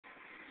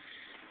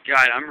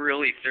God, I'm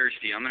really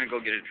thirsty. I'm gonna go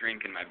get a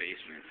drink in my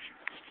basement.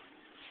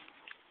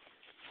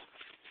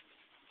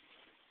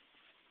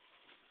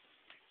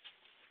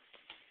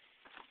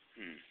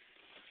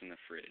 What's in the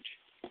fridge?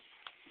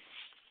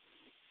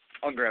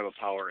 I'll grab a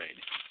Powerade.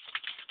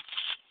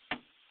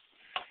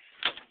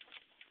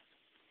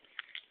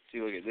 See,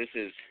 look at this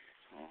is.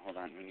 Oh, hold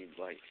on. We need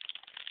light.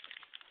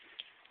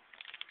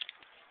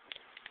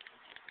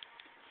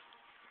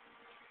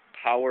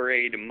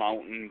 Powerade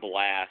Mountain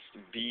Blast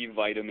B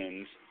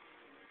Vitamins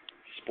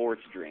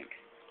sports drink.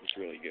 It's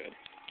really good.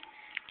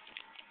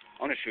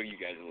 I want to show you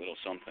guys a little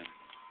something.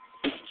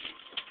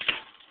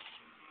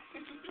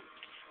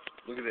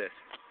 Look at this.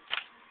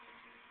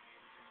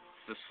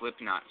 It's the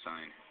Slipknot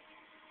sign.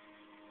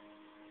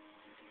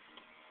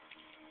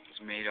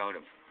 It's made out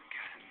of.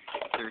 God,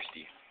 I'm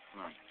thirsty.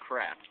 Come on,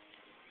 crap.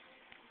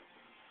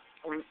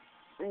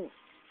 Ooh.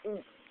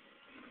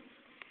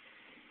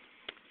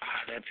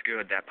 Ah, that's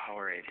good. That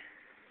Powerade.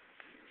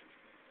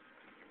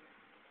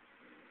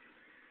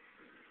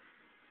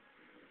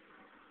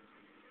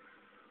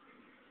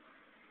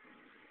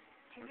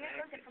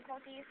 Technical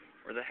difficulties.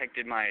 Where the heck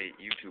did my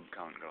YouTube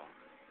count go?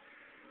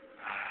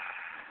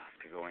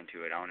 To go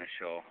into it, I want to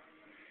show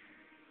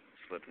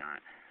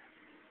Slipknot.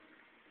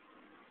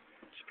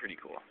 It's pretty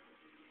cool.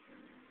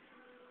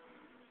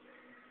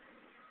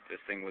 This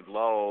thing would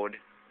load.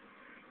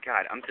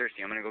 God, I'm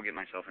thirsty. I'm gonna go get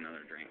myself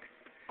another drink.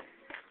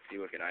 See,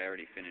 look it. I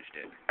already finished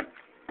it.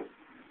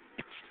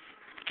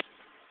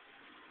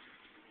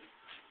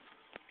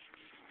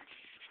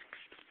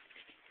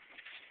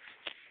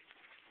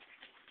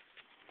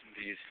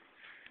 These.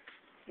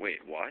 Wait,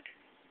 what?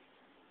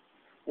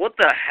 What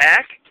the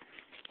heck?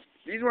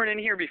 These weren't in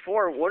here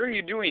before. What are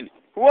you doing?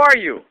 Who are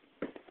you?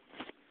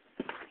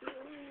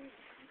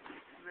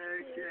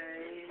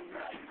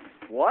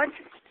 What?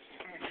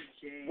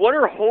 What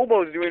are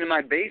hobos doing in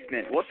my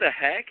basement? What the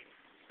heck?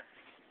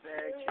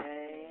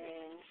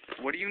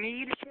 What do you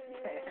need?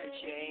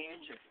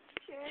 Change.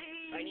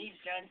 I need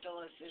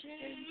dental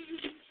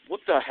assistance.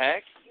 What the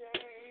heck?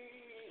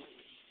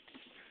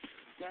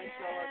 Dental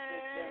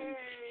assistance.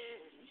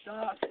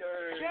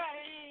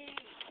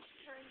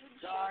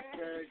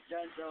 Doctor,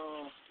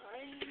 dental.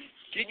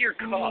 Get your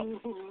cup.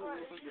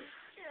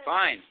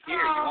 Fine. Here,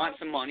 you want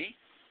some money?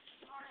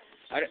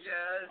 Yes.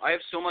 I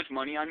have so much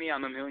money on me,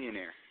 I'm a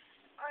millionaire.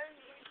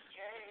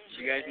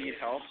 You guys need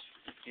help?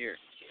 Here.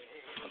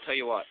 I'll tell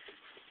you what.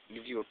 I'll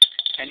give you a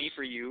penny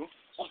for you.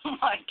 Oh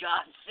my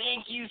God!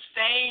 Thank you,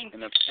 Saint.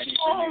 And a penny for you.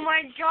 Oh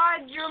my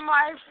God, you're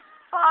my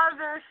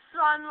Father,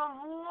 Son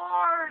of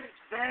Lord.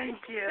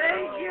 Thank you.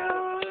 Thank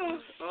you.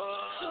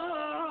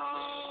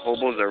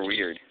 Hobos are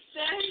weird.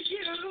 Thank you.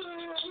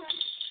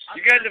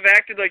 You guys have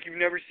acted like you've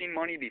never seen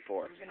money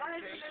before.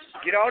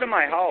 Get out of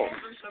my house.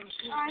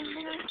 I'm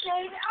gonna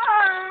say,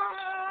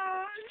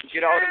 oh.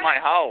 Get out of my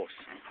house.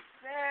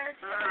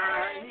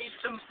 I need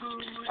some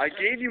food. I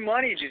gave you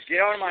money. Just get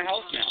out of my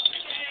house now.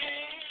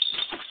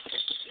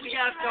 We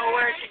have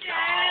nowhere to go.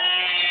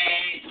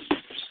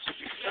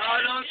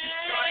 No, don't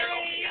destroy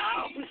our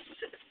house.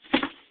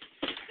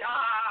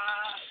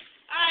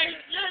 I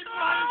just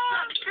wanted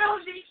some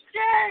filthy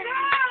change.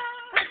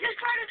 I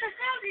just wanted the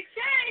filthy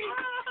change.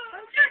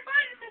 I just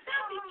wanted the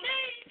filthy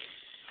change.